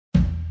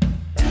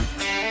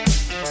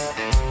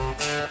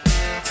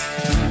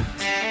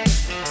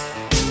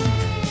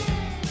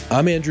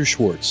I'm Andrew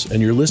Schwartz,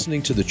 and you're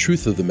listening to The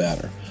Truth of the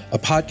Matter, a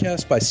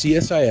podcast by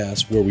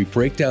CSIS where we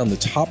break down the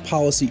top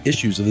policy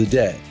issues of the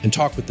day and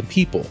talk with the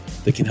people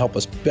that can help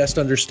us best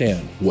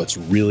understand what's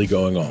really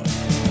going on.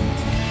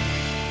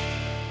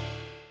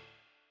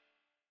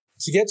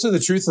 To get to the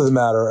truth of the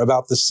matter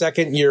about the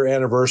second year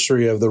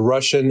anniversary of the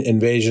Russian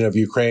invasion of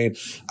Ukraine,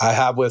 I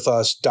have with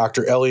us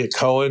Dr. Eliot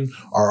Cohen,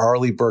 our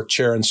Arleigh Burke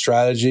Chair in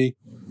Strategy.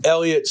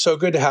 Eliot, so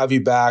good to have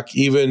you back,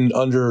 even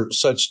under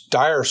such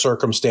dire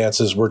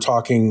circumstances we're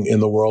talking in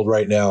the world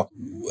right now.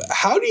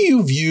 How do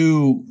you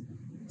view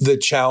the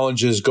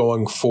challenges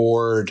going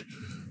forward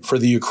for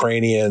the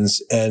Ukrainians?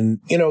 And,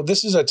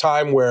 this is a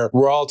time where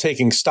we're all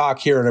taking stock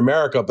here in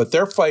America, but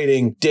they're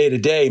fighting day to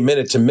day,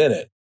 minute to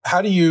minute.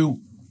 How do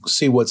you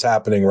see what's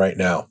happening right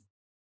now?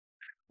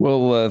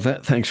 Well,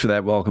 thanks for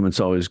that welcome. It's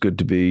always good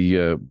to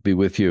be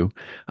with you.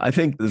 I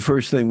think the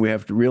first thing we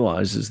have to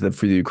realize is that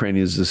for the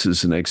Ukrainians, this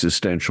is an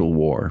existential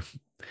war.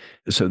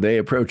 So they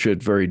approach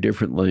it very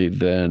differently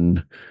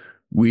than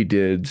we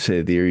did,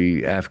 say,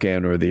 the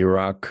Afghan or the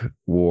Iraq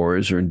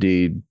wars, or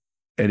indeed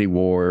any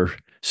war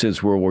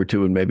since World War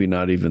II, and maybe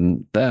not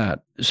even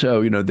that.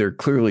 So, they're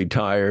clearly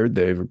tired,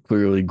 they're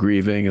clearly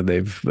grieving, and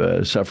they've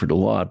suffered a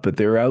lot, but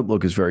their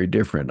outlook is very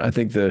different. I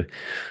think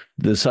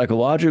the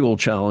psychological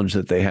challenge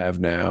that they have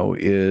now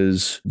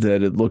is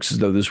that it looks as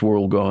though this war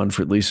will go on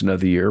for at least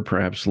another year,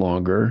 perhaps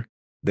longer.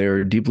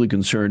 They're deeply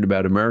concerned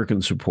about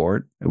American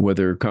support and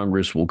whether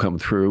Congress will come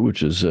through,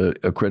 which is a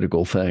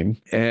critical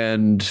thing,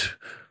 and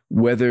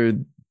whether,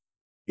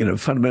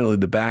 fundamentally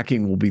the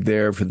backing will be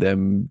there for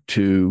them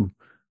to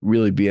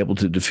really be able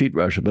to defeat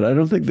Russia. But I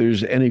don't think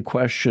there's any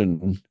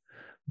question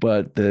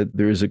but that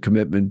there is a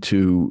commitment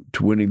to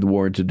winning the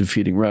war and to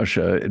defeating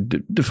Russia.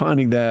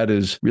 Defining that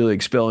as really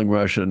expelling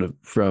Russia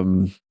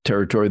from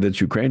territory that's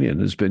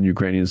Ukrainian, has been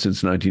Ukrainian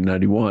since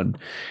 1991.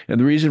 And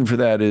the reason for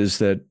that is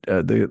that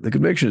the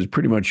conviction is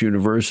pretty much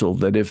universal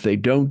that if they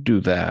don't do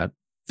that,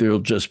 they'll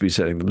just be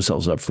setting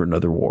themselves up for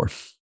another war.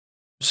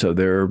 So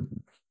they're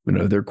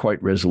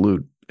quite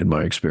resolute in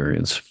my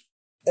experience.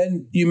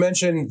 And you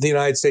mentioned the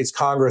United States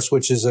Congress,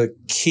 which is a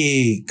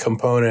key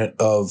component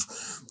of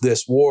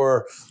this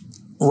war.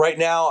 Right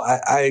now,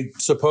 I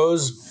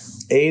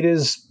suppose aid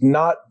is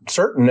not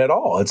certain at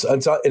all.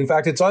 In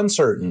fact, it's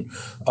uncertain.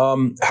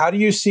 How do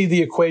you see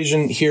the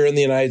equation here in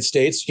the United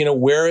States?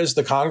 Where is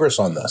the Congress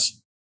on this?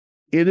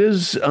 It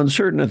is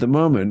uncertain at the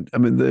moment. I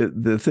mean,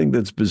 the thing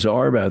that's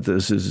bizarre about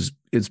this is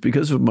it's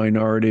because of a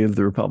minority of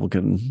the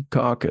Republican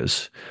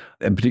caucus,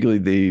 and particularly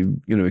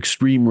the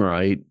extreme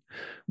right,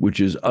 which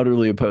is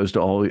utterly opposed to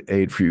all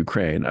aid for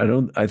Ukraine.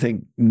 I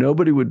think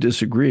nobody would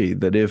disagree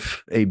that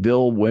if a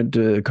bill went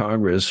to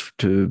Congress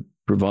to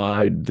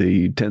provide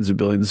the tens of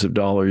billions of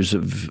dollars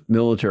of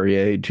military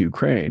aid to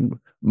Ukraine,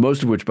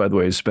 most of which, by the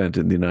way, is spent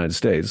in the United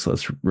States,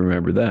 let's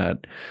remember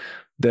that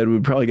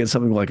would probably get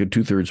something like a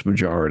 2/3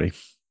 majority.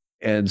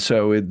 And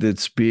so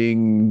it's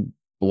being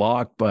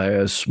blocked by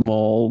a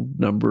small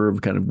number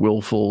of kind of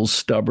willful,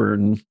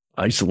 stubborn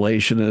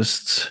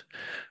isolationists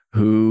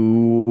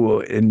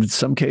who in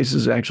some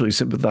cases actually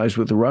sympathize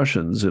with the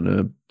Russians in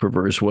a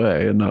perverse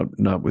way and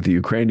not with the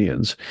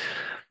Ukrainians.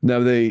 Now,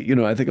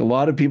 I think a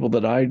lot of people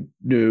that I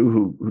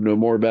knew who know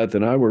more about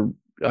than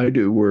I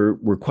do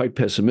were quite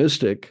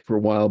pessimistic for a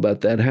while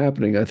about that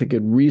happening. I think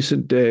in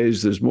recent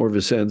days, there's more of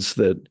a sense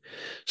that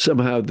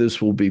somehow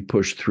this will be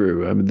pushed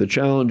through. I mean, the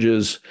challenge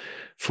is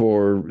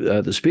for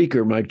the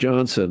Speaker, Mike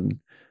Johnson.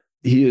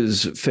 He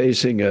is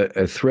facing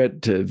a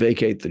threat to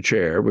vacate the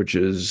chair, which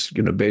is,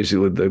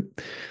 basically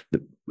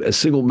a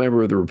single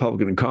member of the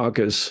Republican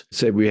caucus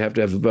said we have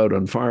to have a vote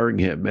on firing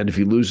him. And if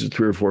he loses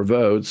 3 or 4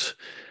 votes,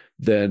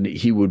 then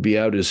he would be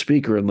out as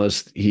Speaker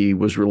unless he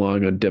was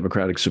relying on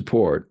Democratic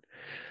support.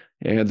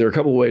 And there are a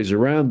couple of ways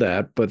around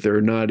that, but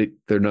they're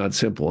not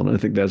simple. And I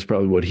think that's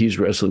probably what he's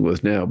wrestling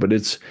with now. But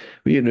it's,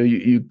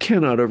 you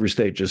cannot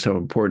overstate just how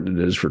important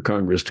it is for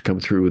Congress to come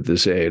through with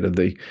this aid.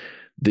 And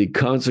the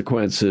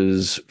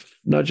consequences,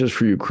 not just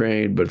for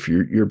Ukraine, but for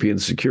European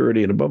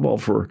security, and above all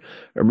for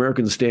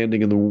American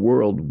standing in the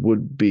world,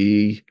 would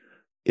be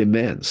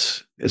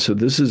immense. So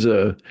this is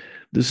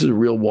a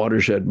real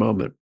watershed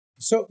moment.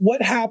 So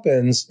what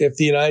happens if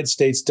the United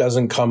States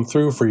doesn't come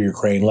through for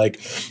Ukraine?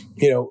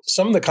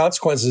 Some of the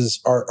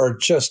consequences are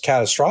just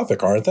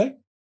catastrophic, aren't they?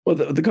 Well,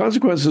 the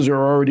consequences are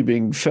already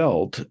being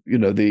felt.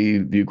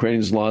 The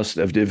Ukrainians lost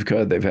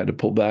Avdiivka. They've had to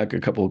pull back a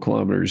couple of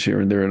kilometers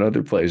here and there in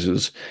other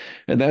places.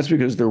 And that's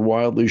because they're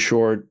wildly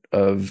short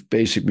of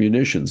basic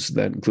munitions.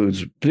 That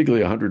includes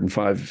particularly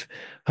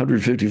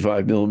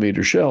 155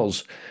 millimeter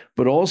shells,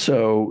 but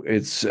also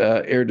it's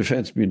air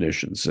defense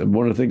munitions. And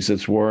one of the things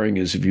that's worrying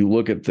is if you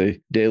look at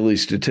the daily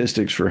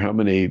statistics for how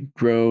many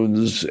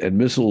drones and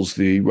missiles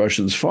the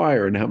Russians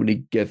fire and how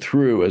many get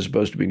through as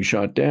opposed to being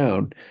shot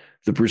down,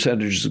 the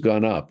percentage has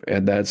gone up.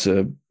 And that's,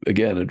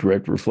 again, a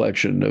direct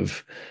reflection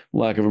of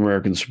lack of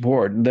American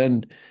support. And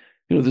then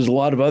there's a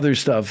lot of other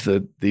stuff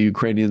that the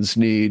Ukrainians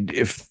need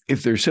if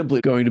they're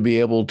simply going to be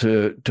able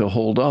to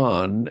hold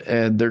on,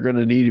 and they're going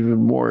to need even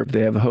more if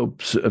they have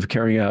hopes of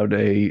carrying out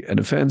an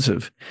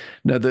offensive.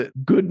 Now, the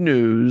good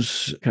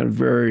news, kind of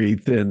very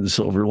thin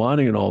silver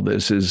lining in all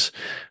this, is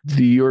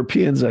the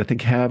Europeans, I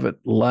think, have at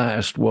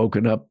last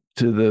woken up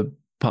to the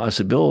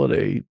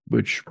possibility,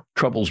 which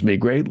troubles me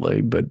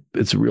greatly, but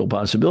it's a real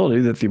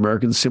possibility, that the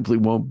Americans simply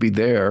won't be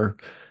there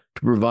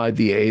to provide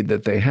the aid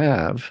that they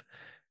have.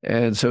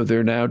 And so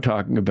they're now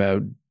talking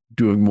about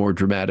doing more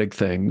dramatic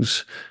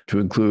things, to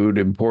include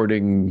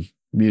importing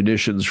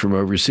munitions from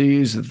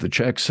overseas that the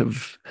Czechs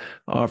have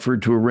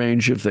offered to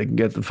arrange if they can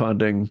get the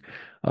funding.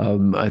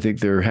 I think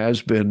there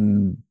has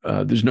been,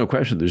 there's no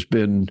question, there's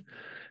been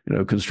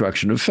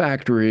construction of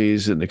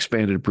factories and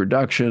expanded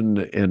production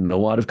in a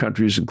lot of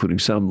countries, including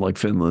some like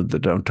Finland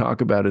that don't talk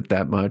about it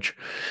that much.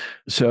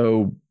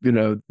 So,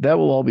 that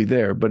will all be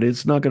there, but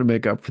it's not going to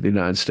make up for the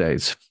United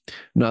States.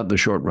 Not in the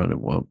short run,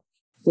 it won't.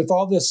 With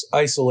all this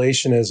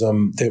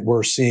isolationism that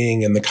we're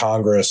seeing in the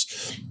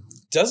Congress,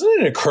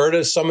 doesn't it occur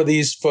to some of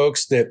these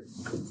folks that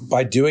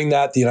by doing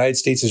that, the United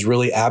States is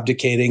really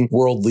abdicating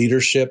world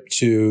leadership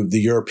to the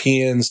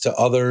Europeans, to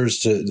others,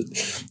 to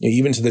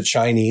even to the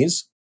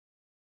Chinese?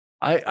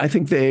 I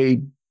think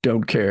they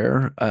don't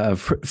care.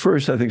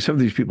 First, I think some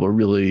of these people are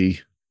really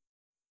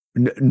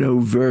know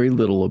very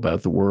little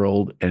about the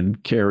world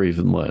and care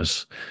even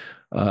less.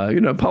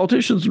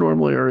 Politicians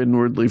normally are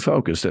inwardly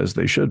focused, as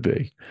they should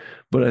be.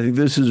 But I think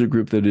this is a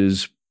group that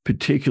is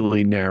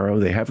particularly narrow.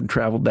 They haven't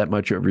traveled that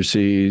much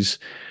overseas.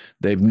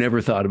 They've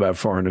never thought about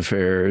foreign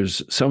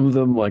affairs. Some of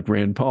them, like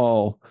Rand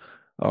Paul,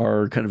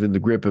 are kind of in the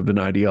grip of an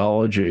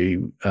ideology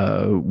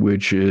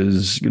which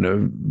is,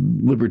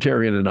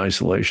 libertarian and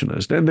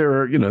isolationist. And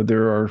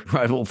there are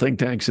rival think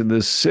tanks in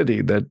this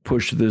city that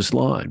push this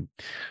line.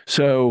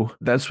 So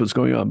that's what's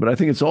going on. But I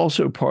think it's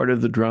also part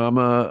of the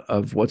drama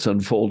of what's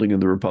unfolding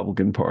in the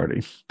Republican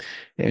Party.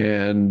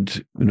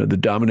 And, the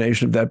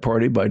domination of that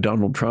party by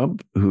Donald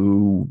Trump,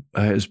 who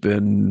has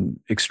been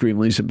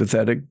extremely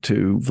sympathetic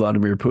to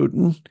Vladimir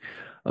Putin,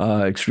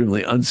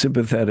 extremely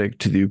unsympathetic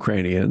to the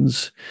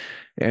Ukrainians.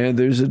 And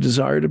there's a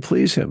desire to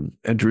please him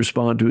and to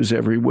respond to his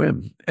every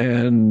whim.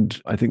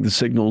 And I think the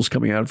signals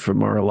coming out from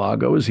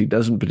Mar-a-Lago is he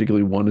doesn't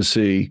particularly want to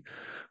see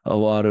a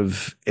lot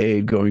of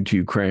aid going to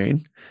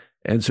Ukraine.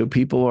 And so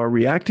people are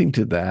reacting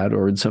to that,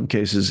 or in some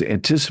cases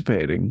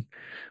anticipating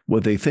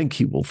what they think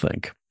he will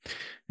think.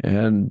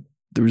 And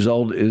the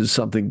result is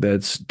something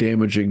that's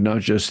damaging not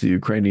just the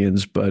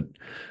Ukrainians, but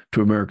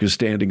to America's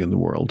standing in the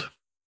world.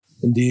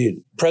 Indeed.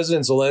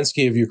 President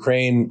Zelensky of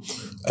Ukraine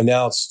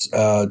announced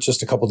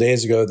just a couple of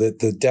days ago that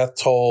the death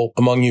toll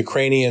among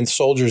Ukrainian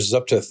soldiers is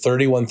up to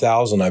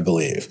 31,000, I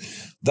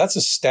believe. That's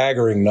a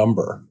staggering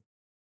number.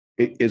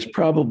 It's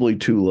probably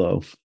too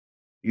low.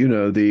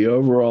 The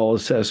overall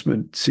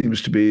assessment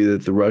seems to be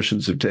that the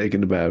Russians have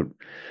taken about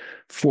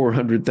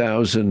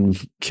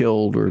 400,000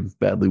 killed or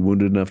badly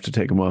wounded enough to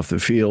take them off the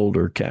field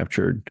or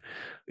captured.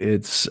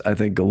 I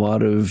think a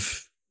lot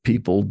of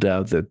people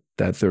doubt that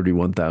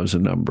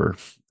 31,000 number.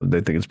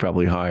 They think it's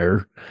probably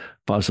higher,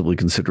 possibly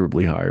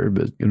considerably higher,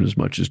 but as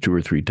much as 2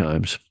 or 3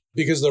 times.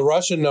 Because the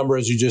Russian number,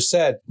 as you just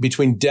said,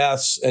 between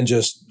deaths and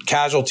just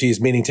casualties,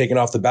 meaning taken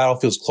off the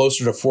battlefield, is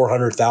closer to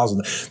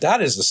 400,000.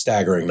 That is a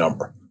staggering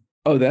number.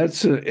 Oh,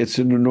 it's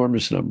an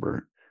enormous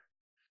number.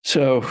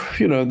 So,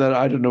 that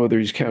I don't know whether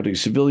he's counting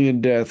civilian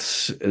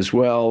deaths as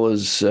well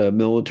as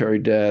military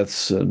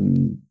deaths.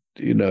 And,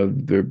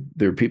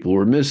 there are people who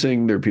are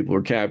missing, there are people who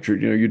are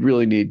captured. You'd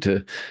really need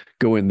to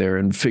go in there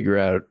and figure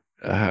out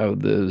how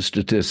the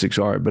statistics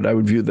are. But I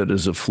would view that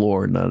as a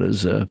floor, not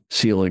as a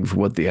ceiling for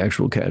what the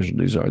actual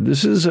casualties are.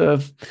 This is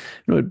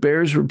it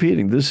bears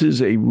repeating. This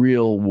is a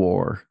real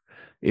war.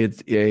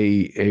 It's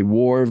a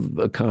war of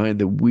a kind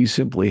that we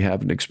simply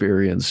haven't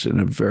experienced in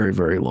a very,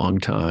 very long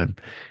time.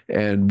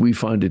 And we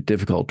find it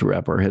difficult to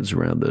wrap our heads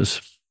around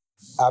this.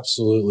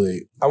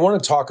 Absolutely. I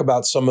want to talk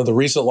about some of the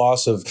recent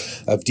loss of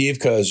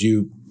Avdiivka, as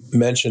you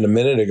mentioned a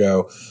minute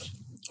ago,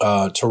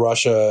 to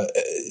Russia,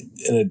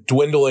 in a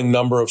dwindling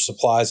number of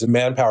supplies and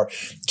manpower.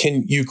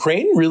 Can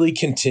Ukraine really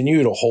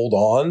continue to hold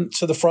on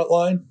to the front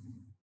line?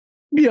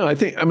 Yeah, I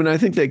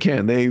think they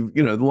can.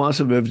 The loss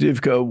of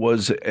Avdiivka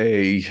was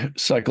a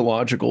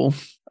psychological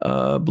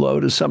blow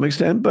to some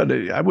extent, but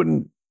I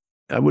wouldn't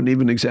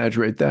even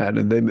exaggerate that.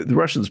 And the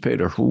Russians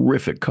paid a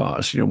horrific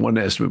cost. One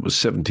estimate was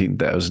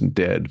 17,000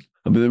 dead.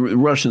 The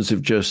Russians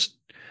have just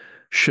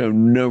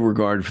shown no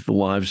regard for the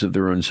lives of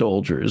their own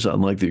soldiers,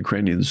 unlike the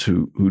Ukrainians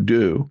who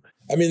do.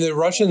 The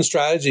Russian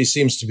strategy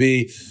seems to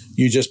be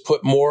you just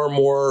put more and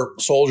more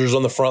soldiers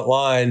on the front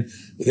line,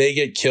 they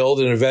get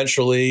killed, and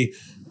eventually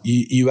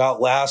you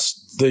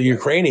outlast the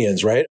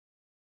Ukrainians, right?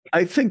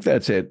 I think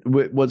that's it.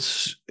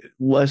 What's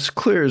less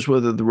clear is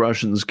whether the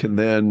Russians can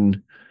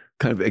then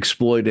kind of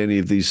exploit any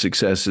of these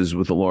successes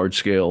with a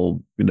large-scale,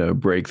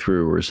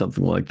 breakthrough or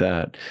something like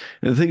that.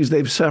 And the thing is,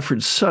 they've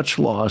suffered such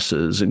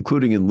losses,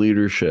 including in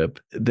leadership,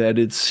 that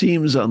it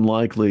seems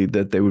unlikely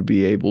that they would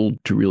be able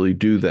to really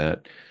do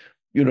that.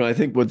 I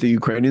think what the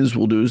Ukrainians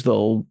will do is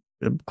they'll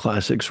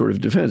classic sort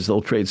of defense.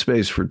 They'll trade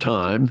space for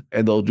time,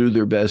 and they'll do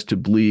their best to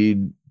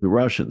bleed the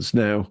Russians.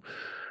 Now,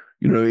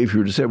 if you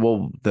were to say,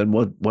 well, then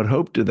what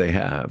hope do they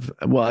have?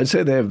 Well, I'd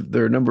say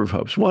there are a number of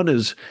hopes. One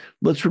is,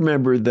 let's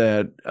remember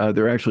that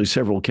there are actually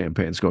several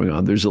campaigns going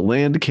on. There's a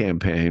land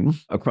campaign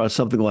across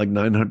something like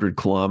 900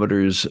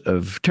 kilometers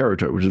of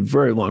territory, which is a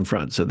very long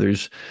front. So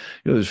there's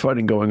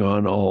fighting going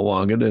on all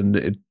along it, and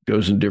it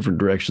goes in different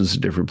directions in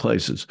different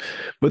places.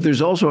 But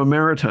there's also a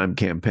maritime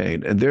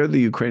campaign, and there the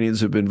Ukrainians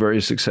have been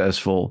very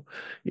successful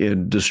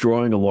in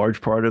destroying a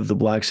large part of the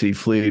Black Sea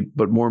Fleet,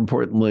 but more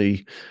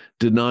importantly,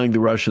 denying the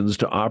Russians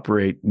to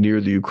operate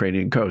near the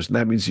Ukrainian coast. And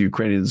that means the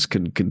Ukrainians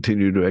can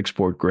continue to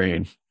export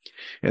grain,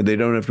 and they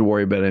don't have to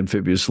worry about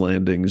amphibious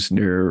landings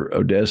near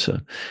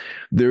Odessa.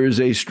 There is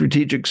a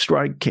strategic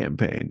strike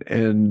campaign.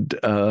 And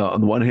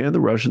on the one hand,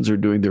 the Russians are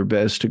doing their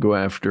best to go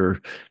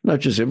after not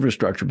just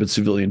infrastructure, but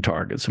civilian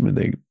targets. I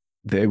mean,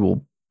 they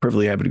will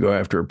perfectly happy to go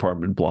after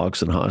apartment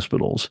blocks and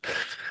hospitals.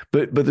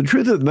 But the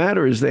truth of the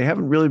matter is they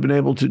haven't really been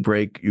able to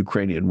break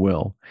Ukrainian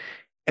will.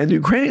 And the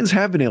Ukrainians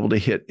have been able to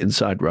hit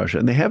inside Russia,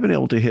 and they have been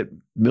able to hit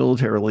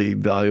militarily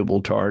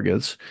valuable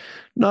targets,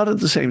 not at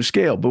the same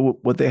scale.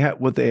 But what they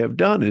have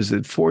done is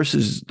it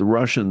forces the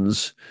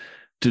Russians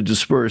to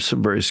disperse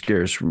some very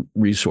scarce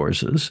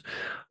resources,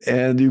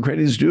 and the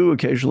Ukrainians do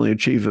occasionally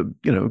achieve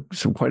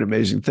some quite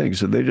amazing things.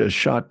 So they just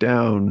shot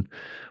down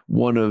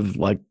one of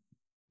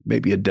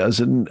maybe a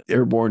dozen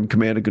airborne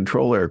command and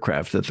control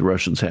aircraft that the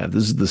Russians have.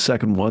 This is the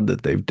second one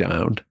that they've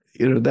downed.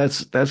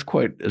 That's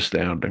quite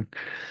astounding.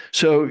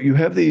 So you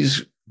have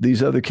these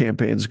other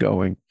campaigns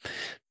going.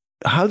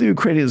 How the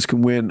Ukrainians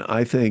can win,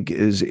 I think,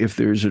 is if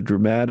there's a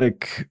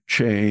dramatic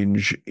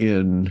change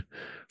in,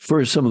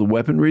 first, some of the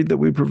weaponry that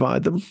we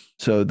provide them.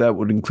 So that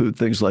would include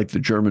things like the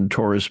German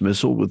Taurus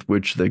missile, with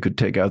which they could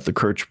take out the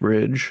Kerch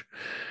Bridge.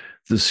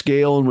 The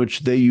scale in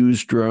which they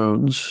use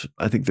drones,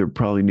 I think there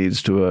probably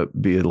needs to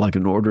be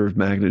an order of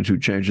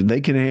magnitude change, and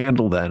they can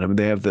handle that. I mean,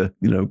 they have the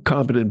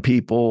competent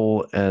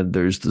people, and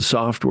there's the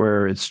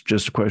software. It's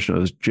just a question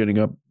of ginning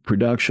up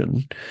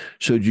production,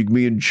 so you can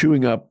be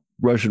chewing up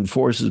Russian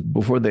forces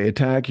before they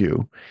attack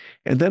you.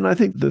 And then I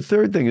think the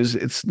third thing is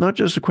it's not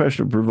just a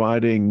question of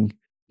providing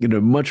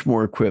much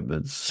more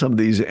equipment. Some of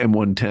these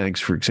M1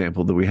 tanks, for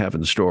example, that we have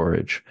in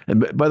storage,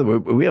 and by the way,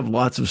 we have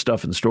lots of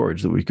stuff in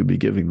storage that we could be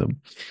giving them.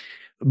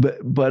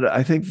 But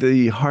I think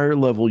the higher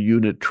level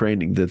unit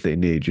training that they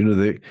need,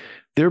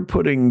 they're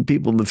putting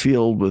people in the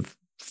field with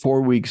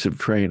 4 weeks of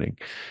training.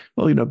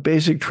 Well,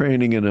 basic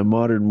training in a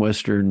modern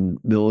Western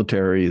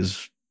military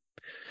is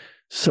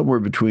somewhere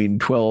between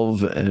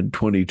 12 and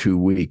 22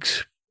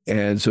 weeks.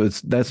 And so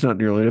that's not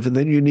nearly enough. And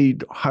then you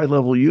need high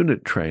level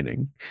unit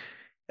training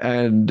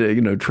and,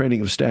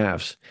 training of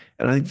staffs.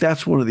 And I think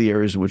that's one of the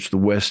areas in which the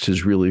West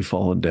has really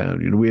fallen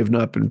down. We have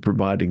not been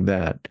providing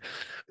that.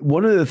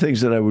 One of the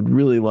things that I would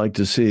really like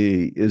to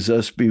see is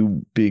us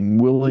being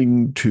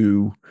willing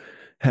to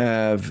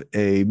have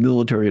a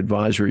military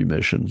advisory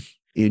mission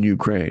in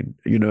Ukraine.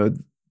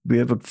 We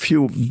have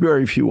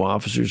very few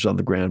officers on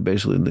the ground,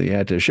 basically in the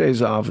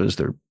attaché's office.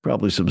 There are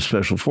probably some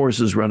special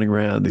forces running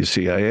around. The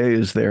CIA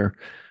is there.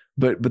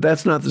 But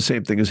that's not the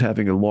same thing as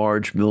having a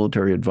large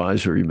military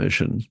advisory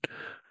mission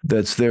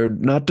that's there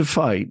not to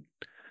fight,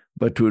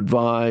 but to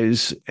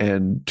advise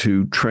and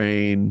to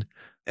train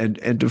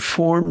and to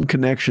form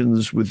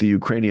connections with the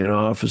Ukrainian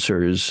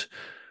officers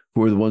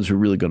who are the ones who are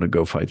really going to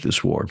go fight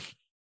this war.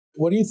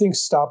 What do you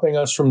think's stopping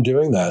us from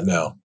doing that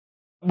now?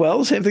 Well,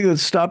 the same thing that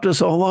stopped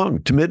us all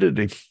along,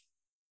 timidity.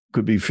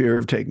 Could be fear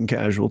of taking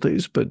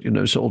casualties, but,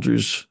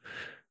 soldiers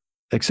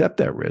accept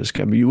that risk.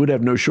 I mean, you would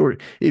have no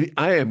short.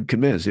 I am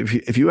convinced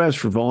if you ask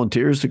for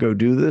volunteers to go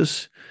do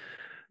this,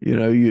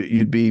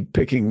 you'd be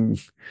picking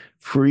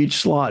for each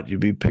slot, you'd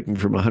be picking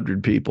from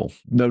 100 people.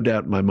 No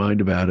doubt in my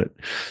mind about it.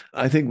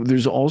 I think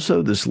there's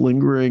also this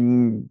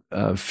lingering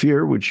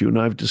fear, which you and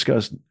I have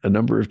discussed a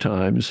number of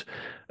times,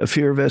 a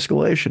fear of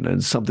escalation,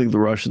 and something the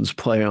Russians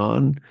play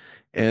on.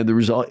 And the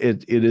result,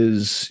 it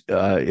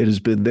has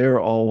been there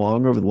all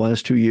along over the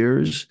last 2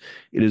 years.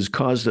 It has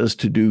caused us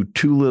to do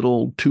too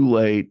little, too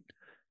late,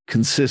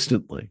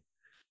 consistently.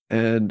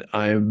 And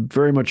I am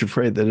very much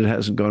afraid that it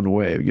hasn't gone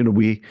away.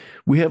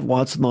 We have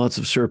lots and lots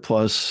of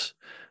surplus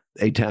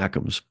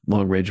ATACMS,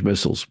 long-range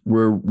missiles.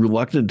 We're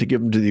reluctant to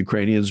give them to the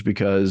Ukrainians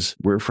because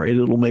we're afraid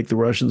it'll make the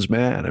Russians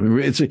mad. I mean,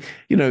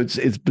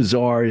 it's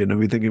bizarre.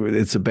 We think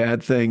it's a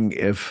bad thing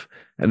if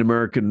an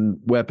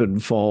American weapon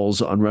falls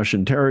on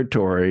Russian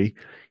territory,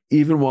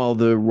 even while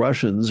the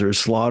Russians are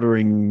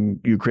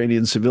slaughtering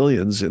Ukrainian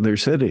civilians in their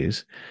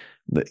cities.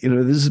 This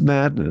is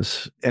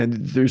madness, and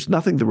there's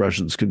nothing the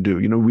Russians can do.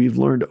 We've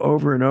learned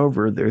over and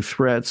over their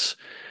threats,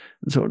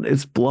 and so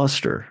it's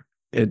bluster.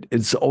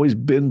 It's always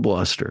been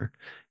bluster,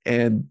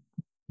 and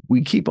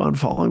we keep on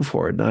falling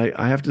for it. And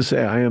I have to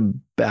say, I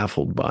am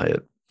baffled by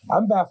it.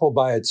 I'm baffled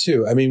by it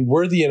too. I mean,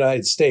 we're the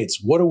United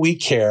States. What do we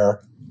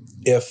care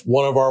if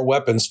one of our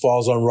weapons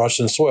falls on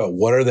Russian soil?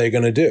 What are they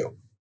going to do?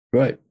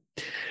 Right.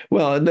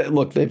 Well, and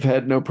look, they've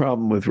had no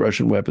problem with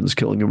Russian weapons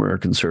killing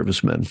American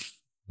servicemen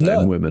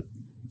and women.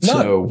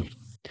 None. So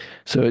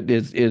So it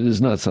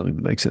is not something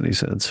that makes any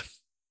sense.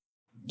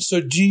 So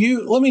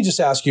let me just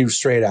ask you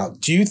straight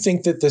out, do you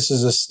think that this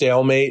is a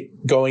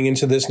stalemate going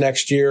into this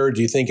next year? Or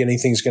do you think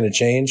anything's going to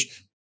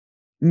change?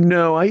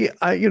 No,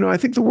 I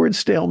think the word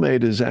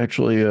stalemate is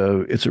actually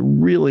it's a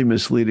really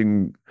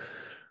misleading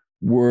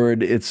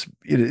word. It's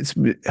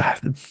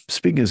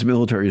speaking as a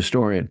military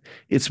historian,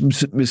 it's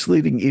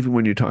misleading even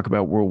when you talk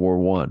about World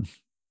War I.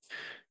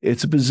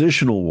 It's a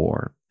positional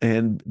war,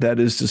 and that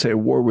is to say a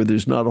war where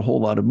there's not a whole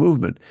lot of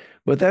movement.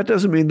 But that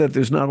doesn't mean that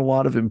there's not a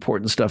lot of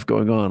important stuff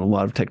going on, a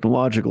lot of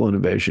technological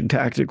innovation,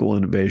 tactical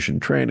innovation,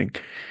 training.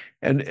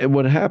 And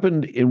what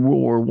happened in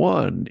World War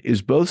I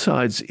is both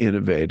sides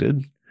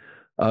innovated.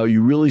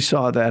 You really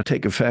saw that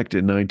take effect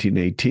in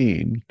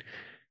 1918.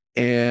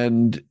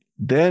 And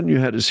then you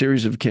had a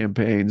series of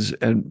campaigns,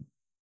 and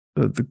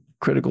the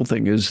critical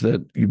thing is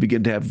that you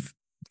begin to have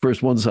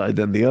first one side,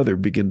 then the other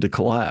begin to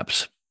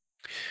collapse.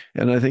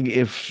 And I think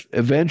if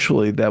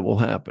eventually that will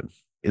happen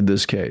in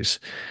this case,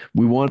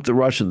 we want the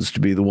Russians to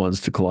be the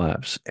ones to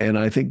collapse. And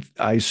I think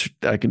I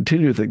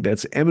continue to think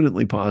that's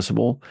eminently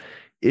possible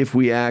if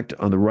we act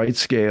on the right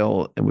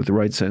scale and with the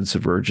right sense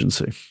of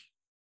urgency.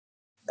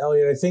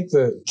 Eliot, I think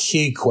the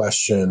key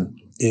question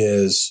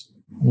is,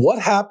 what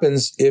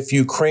happens if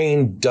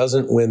Ukraine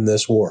doesn't win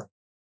this war?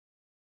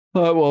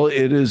 Well,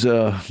 it is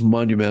a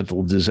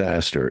monumental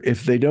disaster.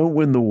 If they don't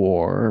win the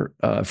war,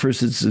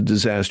 first, it's a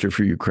disaster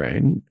for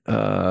Ukraine,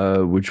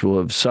 which will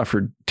have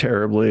suffered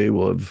terribly,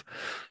 will have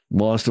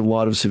lost a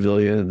lot of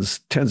civilians,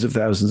 tens of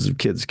thousands of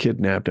kids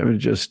kidnapped. I mean,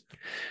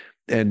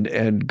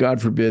 and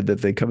God forbid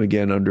that they come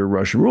again under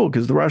Russian rule,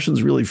 because the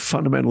Russians really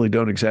fundamentally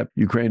don't accept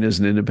Ukraine as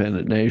an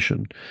independent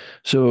nation.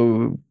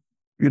 So,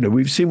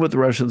 we've seen what the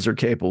Russians are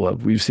capable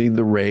of. We've seen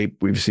the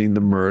rape, we've seen the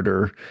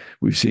murder,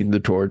 we've seen the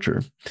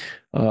torture.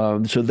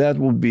 So that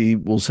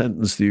will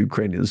sentence the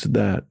Ukrainians to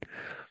that.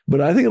 But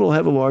I think it'll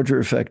have a larger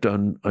effect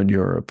on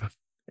Europe.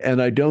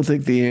 And I don't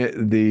think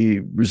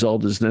the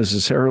result is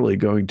necessarily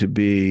going to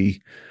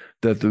be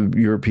that the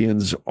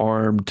Europeans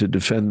arm to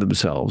defend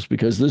themselves,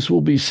 because this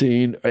will be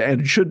seen,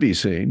 and it should be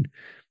seen,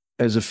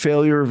 as a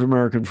failure of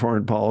American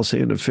foreign policy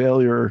and a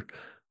failure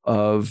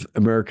of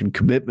American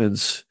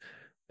commitments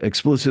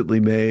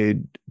explicitly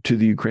made to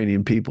the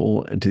Ukrainian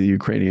people and to the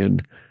Ukrainian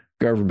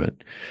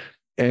government.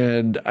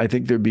 And I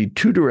think there'd be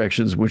two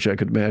directions in which I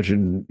could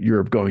imagine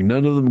Europe going,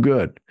 none of them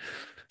good.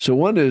 So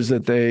one is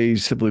that they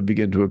simply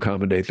begin to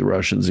accommodate the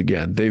Russians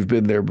again. They've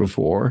been there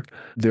before.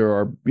 There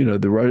are,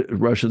 the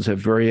Russians have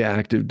very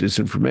active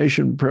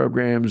disinformation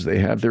programs. They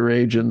have their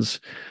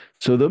agents.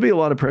 So there'll be a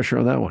lot of pressure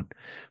on that one.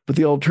 But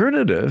the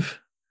alternative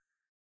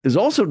is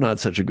also not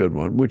such a good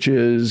one, which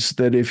is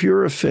that if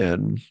you're a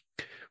Finn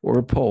or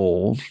a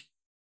Pole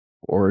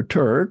or a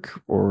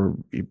Turk or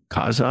a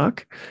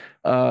Kazakh,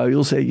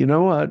 you'll say, you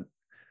know what?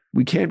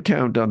 We can't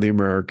count on the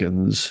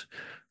Americans.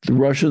 The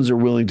Russians are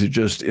willing to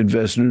just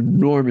invest an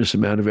enormous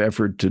amount of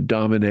effort to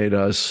dominate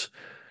us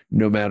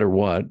no matter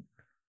what.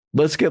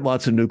 Let's get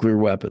lots of nuclear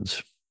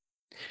weapons.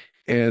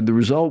 And the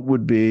result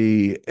would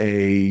be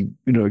a,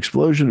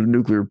 explosion of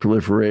nuclear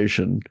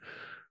proliferation,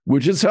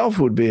 which itself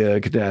would be a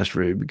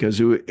catastrophe,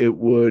 because it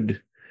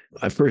would,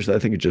 at first, I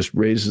think it just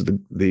raises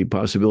the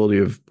possibility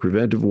of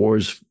preventive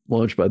wars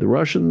launched by the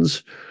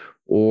Russians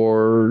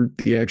or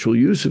the actual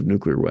use of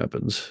nuclear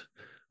weapons,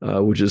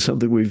 which is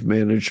something we've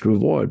managed to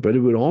avoid. But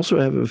it would also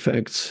have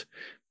effects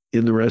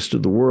in the rest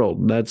of the world.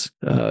 And that's,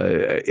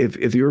 if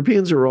the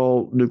Europeans are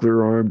all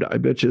nuclear armed, I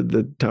bet you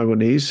the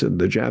Taiwanese and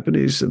the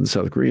Japanese and the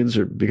South Koreans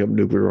become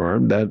nuclear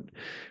armed. That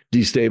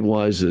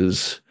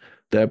destabilizes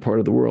that part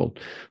of the world.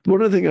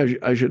 One other thing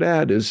I should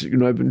add is,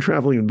 I've been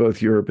traveling in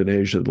both Europe and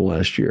Asia the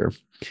last year,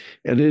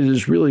 and it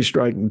is really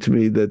striking to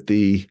me that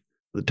the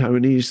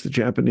Taiwanese, the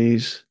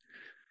Japanese,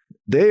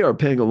 they are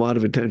paying a lot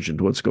of attention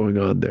to what's going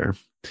on there.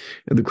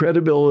 And the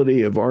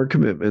credibility of our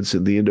commitments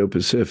in the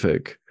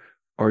Indo-Pacific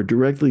are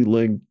directly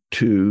linked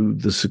to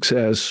the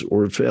success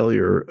or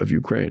failure of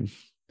Ukraine.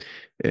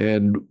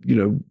 And,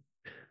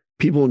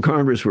 people in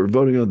Congress who are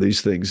voting on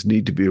these things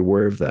need to be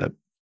aware of that.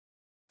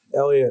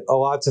 Eliot, a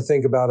lot to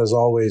think about as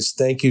always.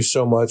 Thank you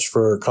so much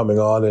for coming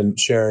on and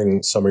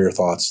sharing some of your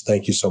thoughts.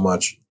 Thank you so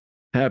much.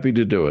 Happy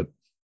to do it.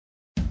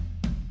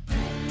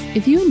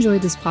 If you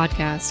enjoyed this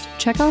podcast,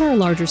 check out our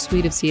larger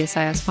suite of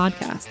CSIS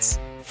podcasts.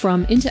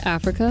 From Into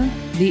Africa,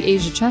 The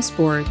Asia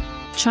Chessboard,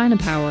 China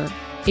Power,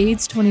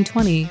 AIDS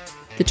 2020,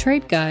 The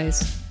Trade Guys,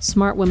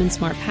 Smart Women,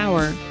 Smart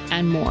Power,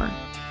 and more.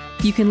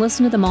 You can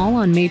listen to them all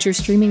on major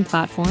streaming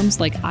platforms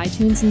like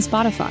iTunes and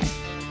Spotify.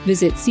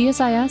 Visit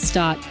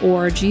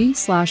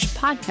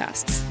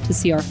csis.org/podcasts to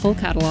see our full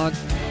catalog.